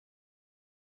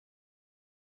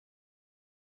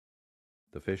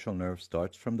The facial nerve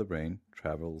starts from the brain,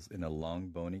 travels in a long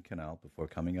bony canal before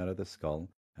coming out of the skull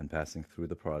and passing through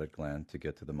the parotid gland to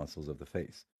get to the muscles of the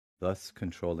face, thus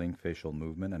controlling facial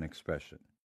movement and expression.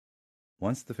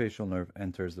 Once the facial nerve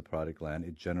enters the parotid gland,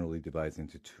 it generally divides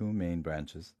into two main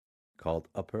branches called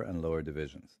upper and lower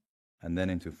divisions, and then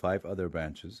into 5 other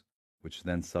branches, which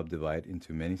then subdivide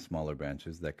into many smaller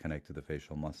branches that connect to the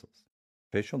facial muscles.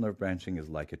 Facial nerve branching is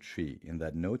like a tree in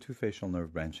that no two facial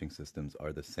nerve branching systems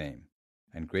are the same,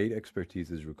 and great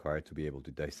expertise is required to be able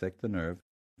to dissect the nerve,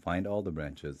 find all the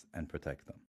branches, and protect them.